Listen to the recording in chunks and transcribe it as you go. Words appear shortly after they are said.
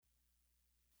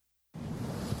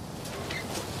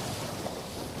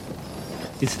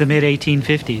It's the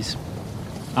mid-1850s.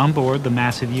 On board the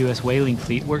massive U.S. whaling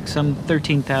fleet work some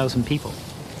 13,000 people,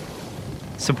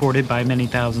 supported by many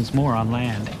thousands more on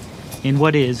land, in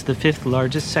what is the fifth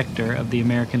largest sector of the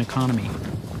American economy,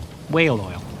 whale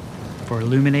oil, for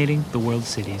illuminating the world's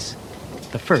cities,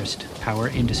 the first power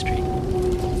industry.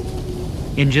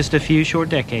 In just a few short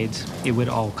decades, it would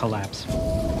all collapse.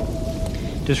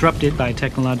 Disrupted by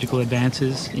technological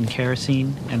advances in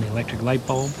kerosene and the electric light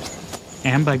bulb,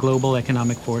 and by global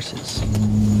economic forces.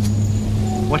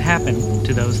 What happened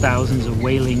to those thousands of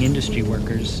whaling industry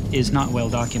workers is not well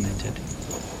documented.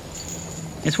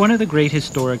 It's one of the great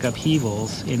historic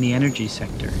upheavals in the energy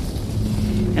sector,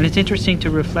 and it's interesting to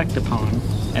reflect upon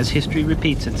as history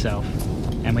repeats itself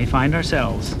and we find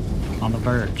ourselves on the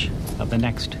verge of the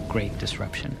next great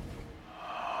disruption.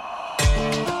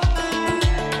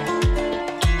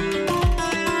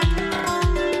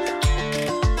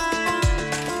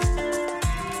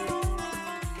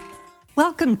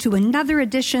 Welcome to another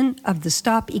edition of the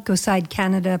Stop Ecocide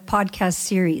Canada podcast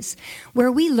series,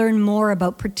 where we learn more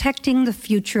about protecting the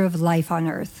future of life on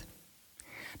Earth.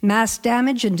 Mass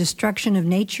damage and destruction of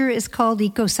nature is called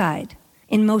ecocide.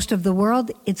 In most of the world,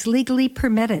 it's legally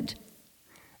permitted.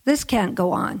 This can't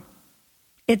go on.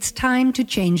 It's time to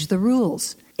change the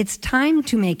rules. It's time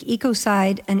to make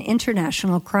ecocide an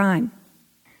international crime.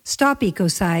 Stop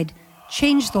ecocide,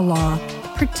 change the law,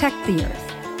 protect the Earth.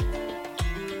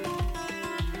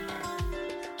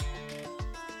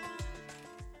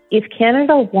 If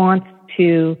Canada wants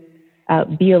to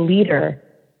be a leader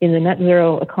in the net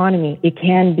zero economy, it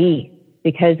can be,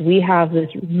 because we have this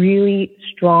really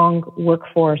strong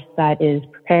workforce that is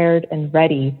prepared and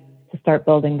ready to start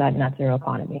building that net zero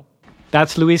economy.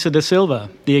 That's Luisa da Silva,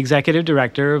 the Executive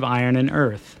Director of Iron and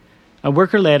Earth, a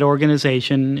worker-led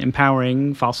organization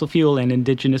empowering fossil fuel and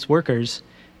Indigenous workers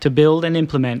to build and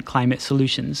implement climate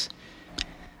solutions.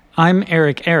 I'm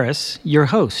Eric Aris, your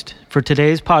host for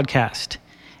today's podcast,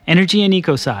 Energy and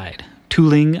Ecocide,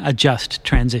 Tooling a Just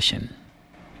Transition.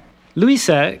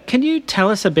 Luisa, can you tell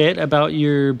us a bit about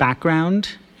your background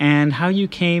and how you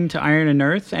came to Iron and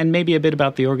Earth, and maybe a bit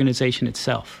about the organization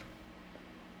itself?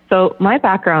 So my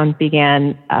background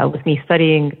began with me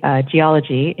studying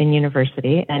geology in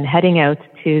university and heading out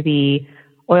to the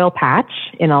oil patch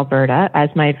in Alberta as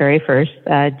my very first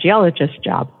geologist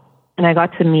job. And I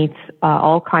got to meet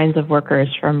all kinds of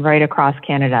workers from right across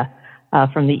Canada.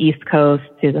 From the East Coast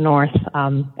to the North,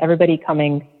 everybody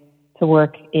coming to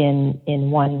work in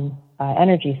one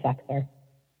energy sector.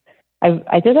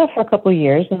 I did that for a couple of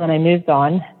years, and then I moved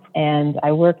on, and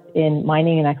I worked in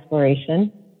mining and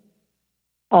exploration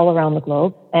all around the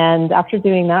globe. And after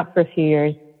doing that for a few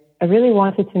years, I really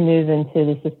wanted to move into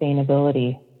the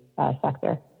sustainability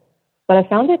sector. But I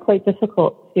found it quite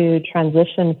difficult to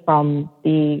transition from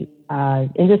the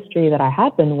industry that I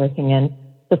had been working in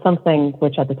to something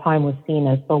which at the time was seen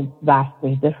as so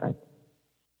vastly different.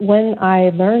 When I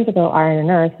learned about Iron and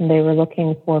Earth, and they were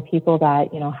looking for people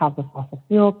that, have the fossil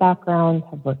fuel background,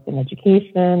 have worked in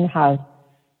education, have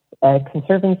a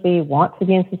conservancy, want to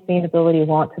be in sustainability,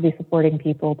 want to be supporting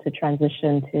people to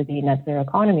transition to the net zero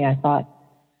economy, I thought,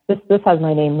 this has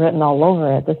my name written all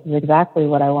over it. This is exactly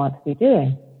what I want to be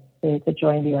doing, to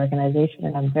join the organization,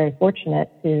 and I'm very fortunate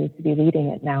to be leading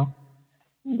it now.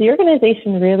 The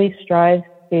organization really strives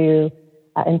to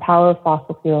empower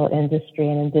fossil fuel industry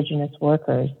and Indigenous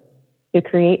workers to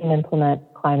create and implement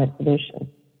climate solutions.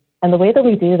 And the way that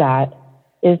we do that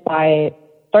is by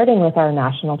starting with our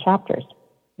national chapters.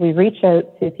 We reach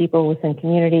out to people within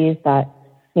communities that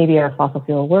maybe are fossil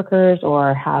fuel workers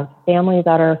or have family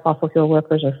that are fossil fuel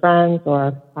workers or friends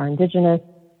or are Indigenous,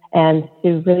 and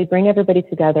to really bring everybody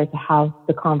together to have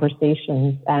the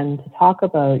conversations and to talk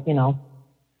about,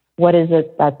 what is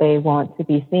it that they want to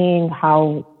be seeing?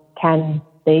 How can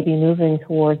they be moving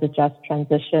towards a just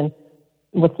transition?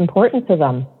 What's important to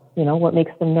them? What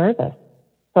makes them nervous?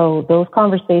 So those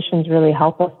conversations really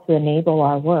help us to enable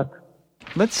our work.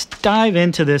 Let's dive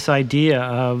into this idea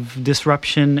of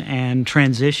disruption and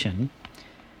transition.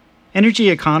 Energy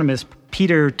economist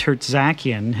Peter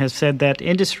Tertzakian has said that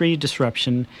industry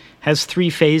disruption has three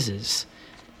phases: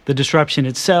 the disruption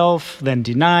itself, then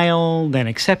denial, then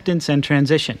acceptance and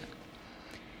transition.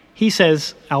 He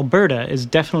says Alberta is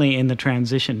definitely in the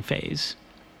transition phase.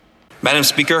 Madam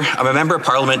Speaker, I'm a member of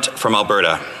Parliament from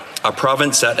Alberta, a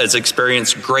province that has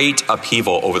experienced great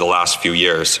upheaval over the last few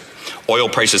years. Oil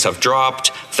prices have dropped,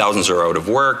 thousands are out of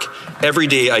work. Every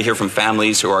day I hear from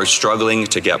families who are struggling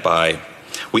to get by.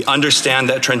 We understand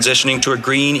that transitioning to a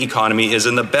green economy is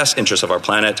in the best interest of our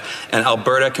planet, and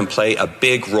Alberta can play a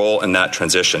big role in that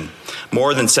transition.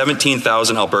 More than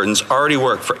 17,000 Albertans already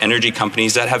work for energy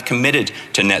companies that have committed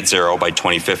to net zero by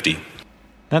 2050.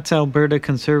 That's Alberta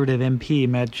Conservative MP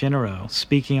Matt Genero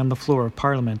speaking on the floor of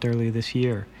Parliament earlier this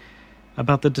year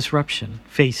about the disruption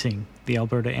facing the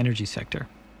Alberta energy sector.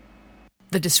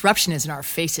 The disruption is in our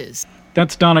faces.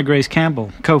 That's Donna Grace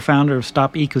Campbell, co-founder of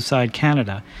Stop Ecocide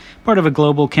Canada, part of a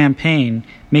global campaign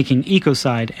making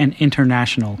ecocide an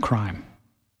international crime.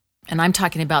 And I'm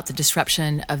talking about the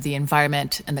disruption of the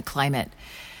environment and the climate.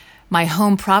 My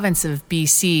home province of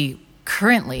BC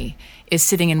currently is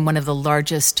sitting in one of the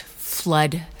largest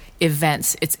flood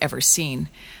events it's ever seen.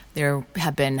 There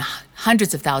have been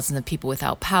hundreds of thousands of people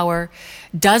without power,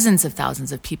 dozens of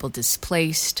thousands of people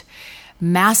displaced,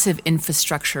 massive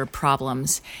infrastructure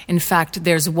problems. In fact,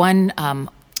 there's one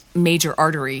major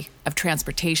artery of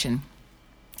transportation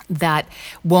that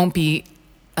won't be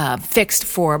fixed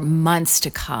for months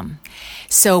to come.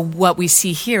 So what we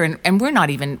see here, and we're not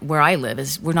even, where I live,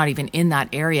 is we're not even in that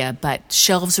area, but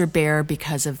shelves are bare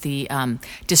because of the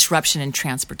disruption in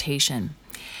transportation.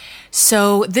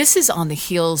 So this is on the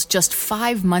heels. Just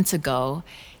 5 months ago,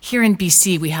 here in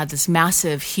BC, we had this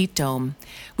massive heat dome.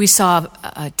 We saw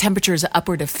temperatures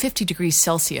upward of 50 degrees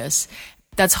Celsius.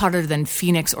 That's hotter than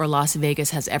Phoenix or Las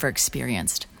Vegas has ever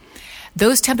experienced.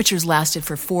 Those temperatures lasted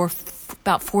for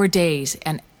about 4 days,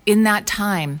 and in that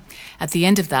time, at the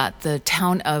end of that, the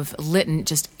town of Lytton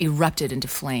just erupted into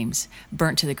flames,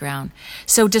 burnt to the ground.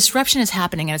 So disruption is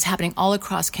happening, and it's happening all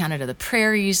across Canada. The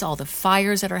prairies, all the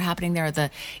fires that are happening there, the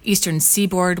eastern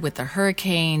seaboard with the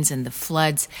hurricanes and the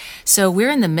floods. So we're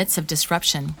in the midst of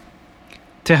disruption.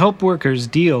 To help workers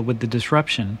deal with the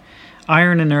disruption,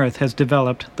 Iron and Earth has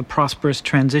developed the Prosperous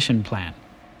Transition Plan.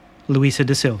 Luisa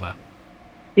De Silva.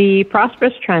 The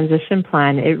Prosperous Transition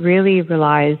Plan, it really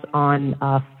relies on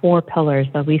 4 pillars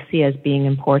that we see as being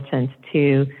important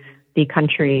to the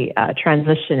country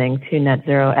transitioning to net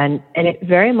zero. And it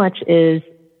very much is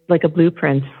like a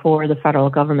blueprint for the federal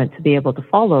government to be able to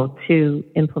follow to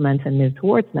implement and move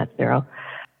towards net zero.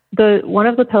 One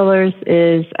of the pillars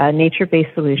is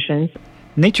nature-based solutions.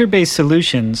 Nature-based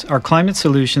solutions are climate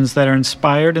solutions that are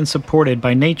inspired and supported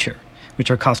by nature, which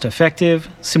are cost-effective,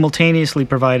 simultaneously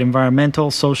provide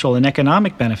environmental, social, and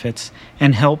economic benefits,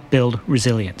 and help build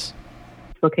resilience.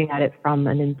 Looking at it from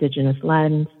an Indigenous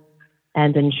lens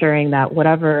and ensuring that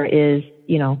whatever is,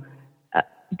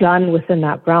 done within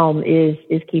that realm is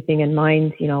keeping in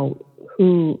mind,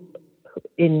 who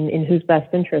in whose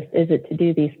best interest is it to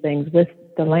do these things with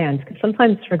the land. Because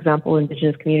sometimes, for example,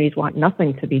 Indigenous communities want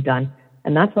nothing to be done,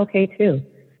 and that's okay too.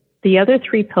 The other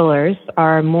 3 pillars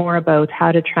are more about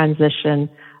how to transition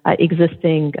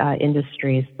existing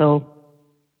industries. So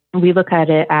we look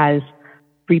at it as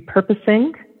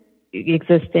repurposing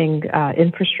existing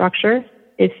infrastructure.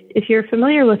 If you're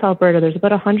familiar with Alberta, there's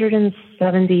about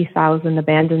 170,000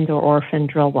 abandoned or orphaned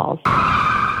drill wells.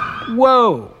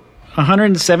 Whoa!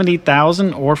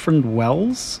 170,000 orphaned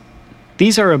wells?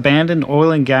 These are abandoned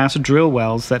oil and gas drill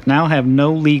wells that now have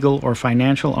no legal or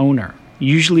financial owner,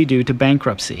 usually due to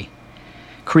bankruptcy,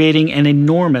 creating an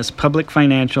enormous public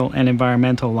financial and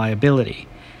environmental liability.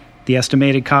 The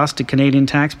estimated cost to Canadian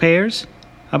taxpayers?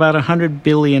 About $100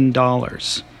 billion.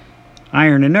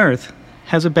 Iron and Earth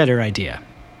has a better idea.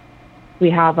 We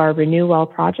have our Renew Well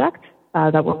project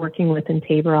that we're working with in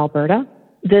Taber, Alberta.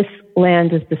 This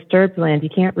land is disturbed land. You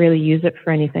can't really use it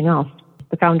for anything else.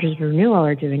 The founders of Renew Well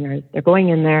are doing, they're going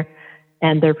in there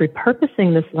and they're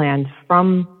repurposing this land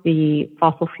from the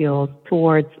fossil fuels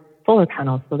towards solar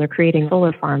panels. So they're creating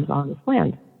solar farms on this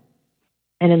land.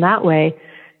 And in that way,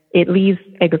 it leaves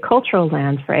agricultural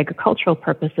land for agricultural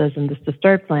purposes, and this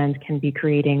disturbed land can be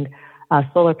creating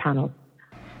solar panels.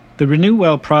 The Renew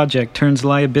Well project turns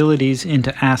liabilities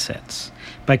into assets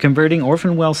by converting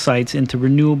orphan well sites into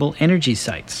renewable energy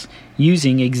sites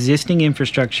using existing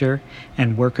infrastructure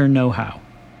and worker know-how.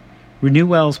 Renew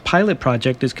Well's pilot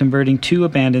project is converting 2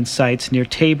 abandoned sites near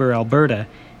Taber, Alberta,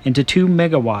 into 2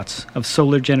 megawatts of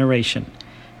solar generation,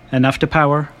 enough to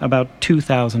power about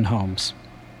 2,000 homes.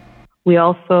 We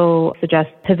also suggest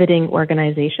pivoting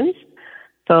organizations.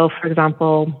 So, for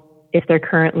example, if they're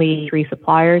currently a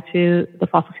supplier to the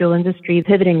fossil fuel industry,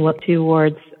 pivoting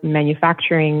towards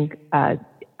manufacturing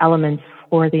elements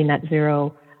for the net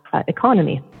zero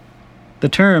economy. The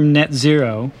term net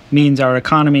zero means our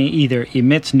economy either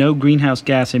emits no greenhouse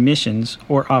gas emissions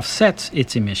or offsets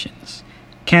its emissions.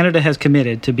 Canada has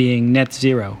committed to being net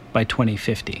zero by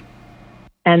 2050.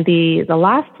 And the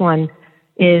last one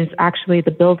is actually the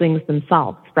buildings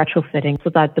themselves, retrofitting, so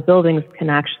that the buildings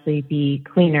can actually be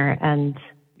cleaner and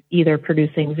either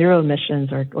producing zero emissions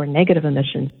or negative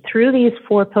emissions. Through these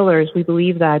 4 pillars, we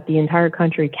believe that the entire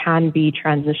country can be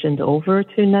transitioned over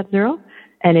to net zero.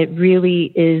 And it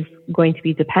really is going to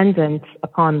be dependent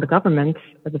upon the government,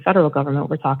 or the federal government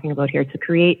we're talking about here, to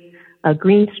create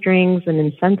green strings and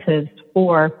incentives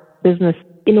for business.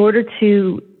 In order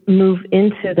to move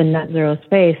into the net zero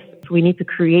space, we need to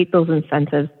create those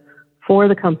incentives for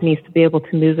the companies to be able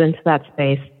to move into that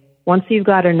space. Once you've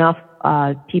got enough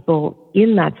people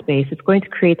in that space, it's going to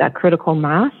create that critical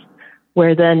mass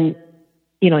where then,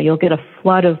 you'll get a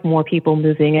flood of more people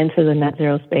moving into the net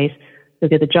zero space. You'll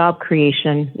get the job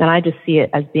creation. And I just see it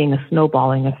as being a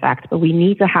snowballing effect. But we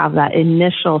need to have that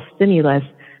initial stimulus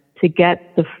to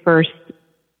get the first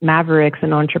mavericks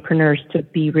and entrepreneurs to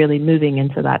be really moving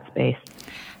into that space.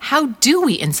 How do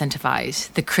we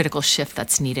incentivize the critical shift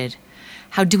that's needed?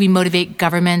 How do we motivate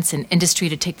governments and industry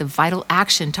to take the vital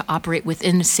action to operate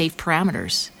within safe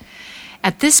parameters?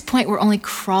 At this point, we're only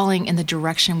crawling in the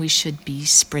direction we should be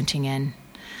sprinting in.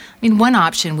 One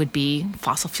option would be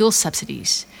fossil fuel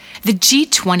subsidies. The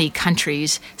G20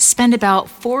 countries spend about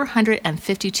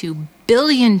 $452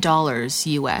 billion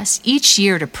US each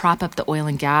year to prop up the oil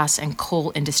and gas and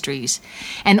coal industries,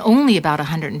 and only about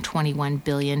 $121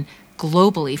 billion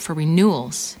globally for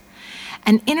renewals.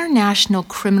 An international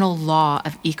criminal law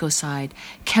of ecocide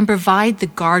can provide the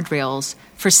guardrails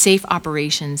for safe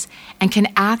operations and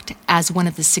can act as one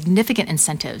of the significant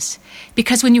incentives,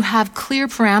 because when you have clear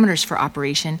parameters for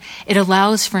operation, it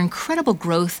allows for incredible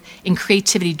growth in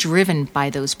creativity driven by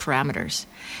those parameters.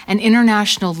 An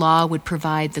international law would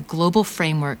provide the global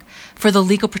framework for the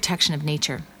legal protection of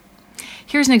nature.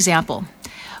 Here's an example.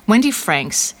 Wendy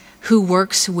Franks, who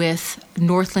works with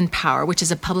Northland Power, which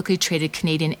is a publicly traded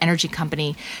Canadian energy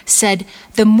company, said,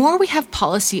 "The more we have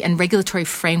policy and regulatory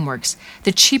frameworks,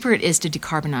 the cheaper it is to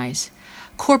decarbonize.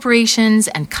 Corporations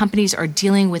and companies are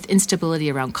dealing with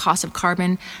instability around cost of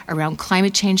carbon, around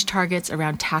climate change targets,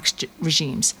 around tax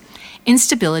regimes.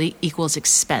 Instability equals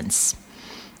expense."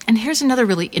 And here's another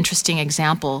really interesting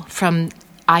example from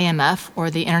IMF, or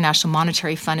the International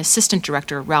Monetary Fund Assistant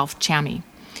Director, Ralph Chammy.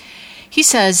 He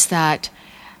says that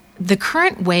the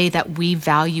current way that we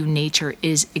value nature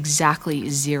is exactly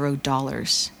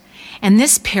 $0. And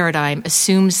this paradigm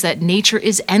assumes that nature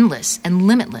is endless and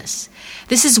limitless.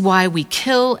 This is why we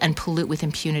kill and pollute with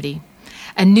impunity.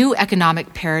 A new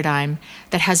economic paradigm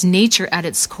that has nature at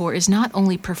its core is not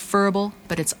only preferable,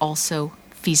 but it's also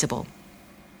feasible.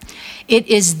 It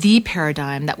is the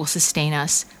paradigm that will sustain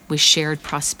us with shared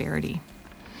prosperity.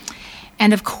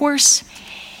 And of course,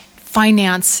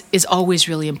 finance is always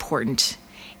really important.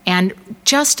 And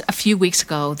just a few weeks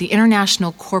ago, the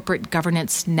International Corporate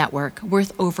Governance Network,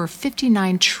 worth over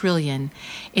 $59 trillion,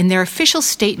 in their official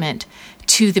statement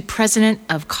to the president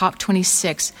of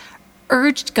COP26,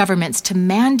 urged governments to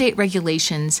mandate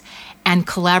regulations and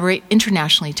collaborate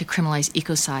internationally to criminalize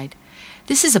ecocide.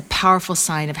 This is a powerful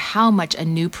sign of how much a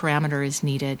new parameter is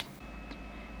needed.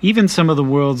 Even some of the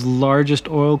world's largest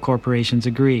oil corporations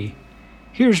agree.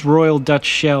 Here's Royal Dutch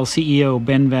Shell CEO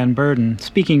Ben van Beurden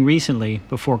speaking recently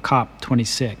before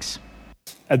COP26.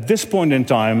 At this point in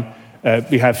time,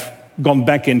 we have gone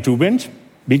back into wind.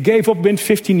 We gave up wind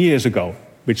 15 years ago,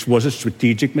 which was a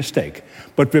strategic mistake.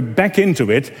 But we're back into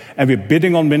it, and we're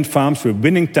bidding on wind farms, we're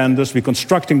winning tenders, we're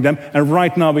constructing them, and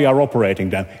right now we are operating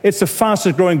them. It's the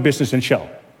fastest growing business in Shell.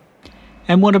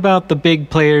 And what about the big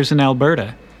players in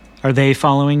Alberta? Are they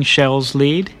following Shell's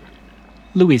lead?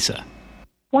 Louisa.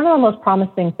 One of the most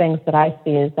promising things that I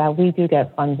see is that we do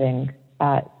get funding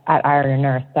at Iron and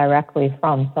Earth directly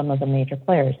from some of the major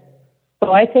players.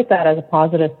 So I take that as a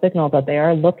positive signal that they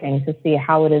are looking to see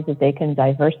how it is that they can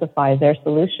diversify their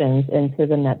solutions into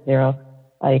the net zero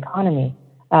economy.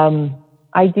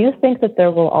 I do think that there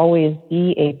will always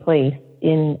be a place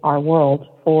in our world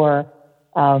for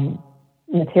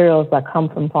materials that come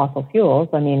from fossil fuels.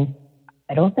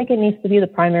 I don't think it needs to be the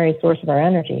primary source of our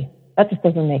energy. That just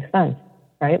doesn't make sense.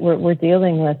 Right? We're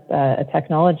dealing with a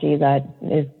technology that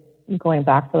is going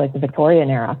back to the Victorian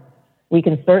era. We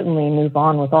can certainly move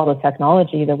on with all the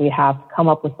technology that we have, come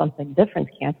up with something different,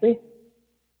 can't we?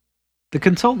 The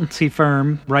consultancy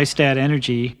firm Rystad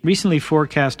Energy recently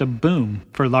forecast a boom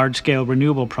for large-scale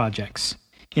renewable projects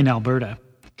in Alberta,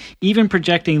 even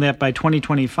projecting that by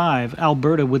 2025,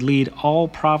 Alberta would lead all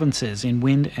provinces in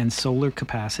wind and solar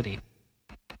capacity.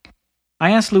 I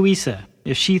asked Louisa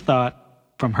if she thought,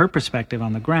 from her perspective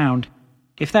on the ground,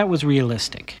 if that was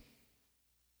realistic.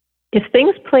 If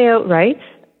things play out right,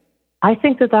 I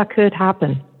think that could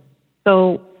happen.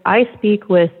 So I speak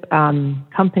with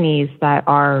companies that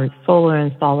are solar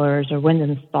installers or wind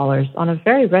installers on a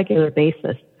very regular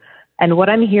basis. And what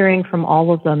I'm hearing from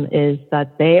all of them is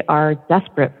that they are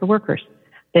desperate for workers.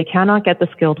 They cannot get the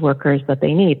skilled workers that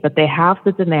they need, but they have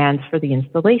the demands for the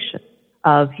installation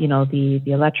of, the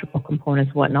electrical components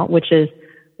and whatnot, which is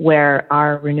where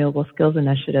our renewable skills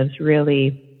initiatives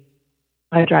really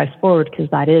drives forward, because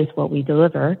that is what we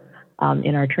deliver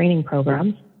in our training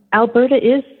programs. Alberta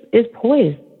is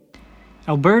poised.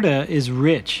 Alberta is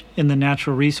rich in the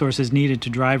natural resources needed to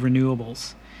drive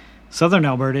renewables. Southern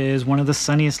Alberta is one of the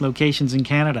sunniest locations in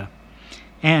Canada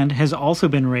and has also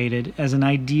been rated as an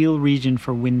ideal region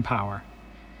for wind power.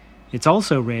 It's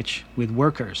also rich with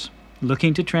workers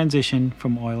looking to transition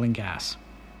from oil and gas.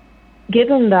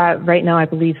 Given that right now I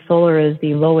believe solar is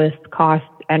the lowest cost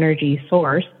energy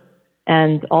source,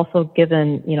 and also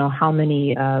given, how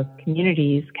many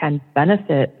communities can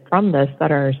benefit from this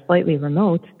that are slightly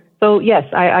remote. So yes,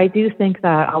 I do think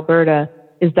that Alberta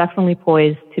is definitely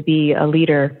poised to be a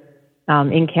leader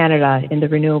in Canada in the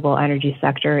renewable energy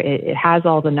sector. It has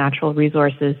all the natural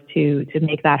resources to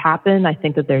make that happen. I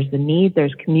think that there's the need.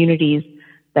 There's communities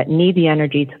that need the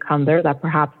energy to come there that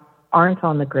perhaps aren't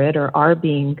on the grid or are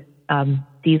being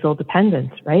diesel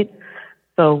dependent, right?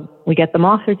 So we get them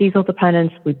off their diesel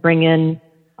dependence. We bring in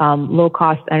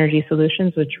low-cost energy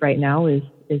solutions, which right now is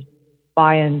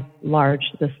by and large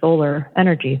the solar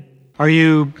energy. Are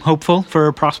you hopeful for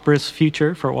a prosperous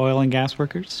future for oil and gas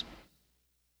workers?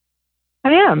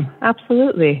 I am,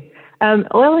 absolutely.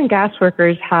 Oil and gas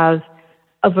workers have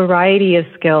a variety of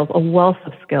skills, a wealth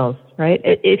of skills, right?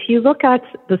 If you look at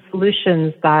the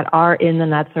solutions that are in the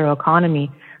net zero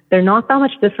economy, they're not that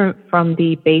much different from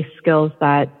the base skills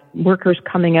that workers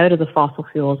coming out of the fossil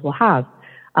fuels will have.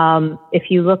 If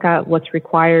you look at what's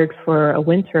required for a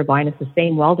wind turbine, it's the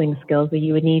same welding skills that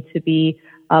you would need to be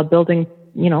building,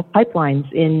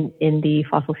 pipelines in the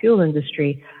fossil fuel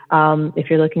industry. If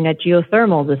you're looking at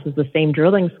geothermal, this is the same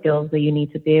drilling skills that you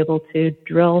need to be able to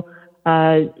drill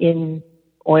in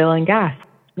oil and gas.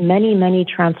 Many, many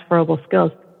transferable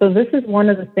skills. So this is one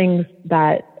of the things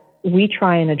that we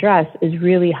try and address, is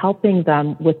really helping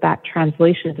them with that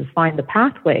translation to find the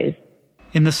pathways.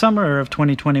 In the summer of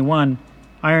 2021,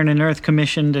 Iron and Earth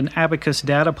commissioned an Abacus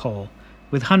data poll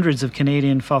with hundreds of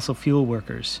Canadian fossil fuel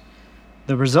workers.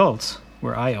 The results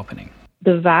were eye-opening.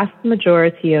 The vast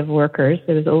majority of workers,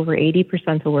 it was over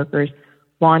 80% of workers,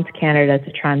 want Canada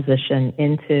to transition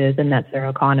into the net zero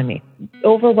economy.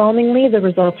 Overwhelmingly, the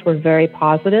results were very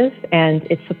positive, and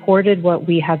it supported what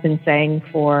we have been saying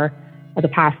for the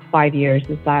past 5 years,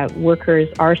 is that workers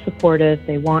are supportive.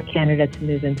 They want Canada to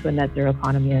move into a net zero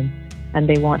economy, and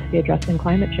they want to be addressing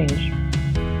climate change.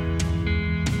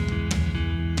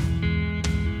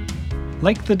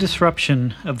 Like the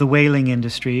disruption of the whaling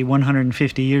industry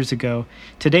 150 years ago,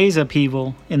 today's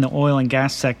upheaval in the oil and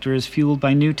gas sector is fueled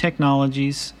by new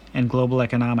technologies and global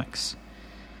economics.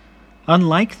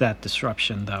 Unlike that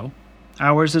disruption, though,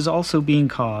 ours is also being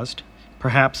caused,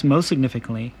 perhaps most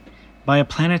significantly, by a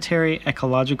planetary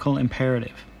ecological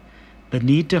imperative, the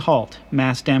need to halt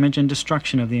mass damage and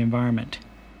destruction of the environment.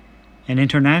 An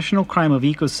international crime of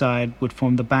ecocide would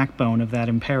form the backbone of that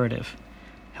imperative,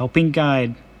 helping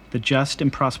guide the just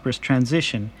and prosperous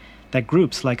transition that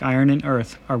groups like Iron and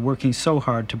Earth are working so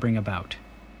hard to bring about.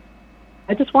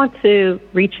 I just want to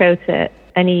reach out to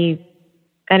any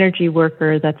energy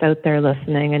worker that's out there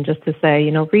listening, and just to say,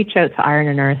 reach out to Iron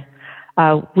and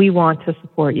Earth. We want to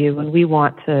support you, and we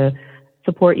want to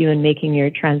support you in making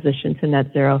your transition to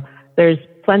net zero. There's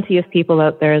plenty of people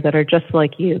out there that are just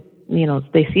like you.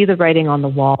 They see the writing on the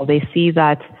wall. They see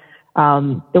that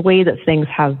the way that things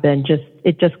have been,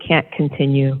 it just can't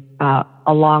continue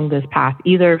along this path,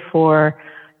 either for,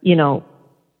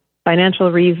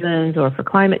 financial reasons or for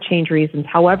climate change reasons.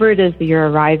 However it is that you're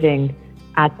arriving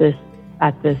at this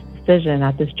decision,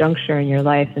 at this juncture in your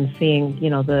life, and seeing,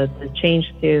 the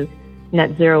change to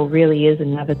net zero really is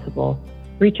inevitable.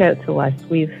 Reach out to us.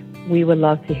 We would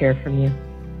love to hear from you.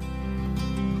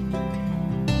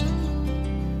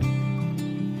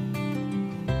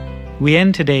 We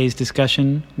end today's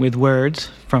discussion with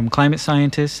words from climate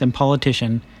scientist and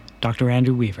politician Dr.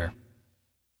 Andrew Weaver.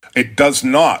 It does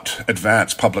not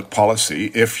advance public policy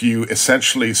if you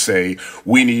essentially say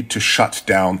we need to shut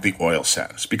down the oil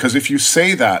sands. Because if you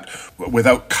say that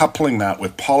without coupling that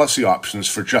with policy options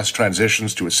for just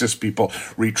transitions to assist people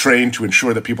retrain, to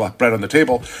ensure that people have bread on the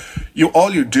table,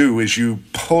 all you do is you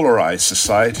polarize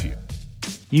society.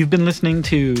 You've been listening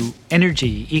to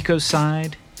Energy,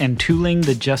 Ecocide, and Tooling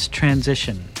the Just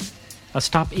Transition, a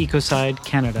Stop Ecocide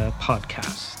Canada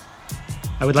podcast.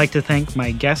 I would like to thank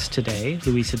my guests today,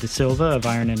 Louisa De Silva of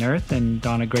Iron and Earth and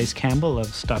Donna Grace Campbell of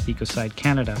Stop Ecocide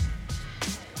Canada.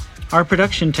 Our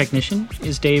production technician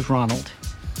is Dave Ronald.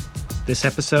 This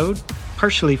episode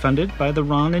partially funded by the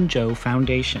Ron and Joe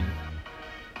Foundation.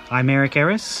 I'm Eric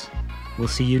Harris. We'll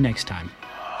see you next time.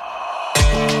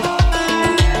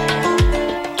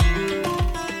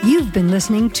 You've been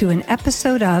listening to an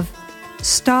episode of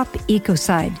Stop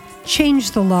Ecocide.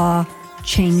 Change the law,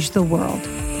 change the world.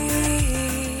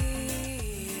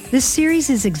 This series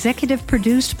is executive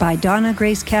produced by Donna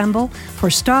Grace Campbell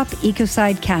for Stop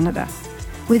Ecocide Canada,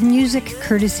 with music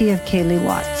courtesy of Kaylee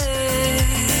Watts.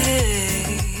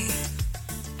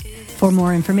 For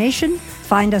more information,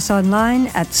 find us online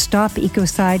at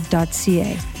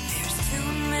stopecocide.ca.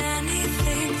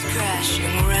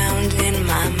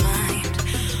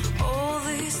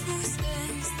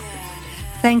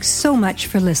 Thanks so much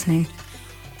for listening.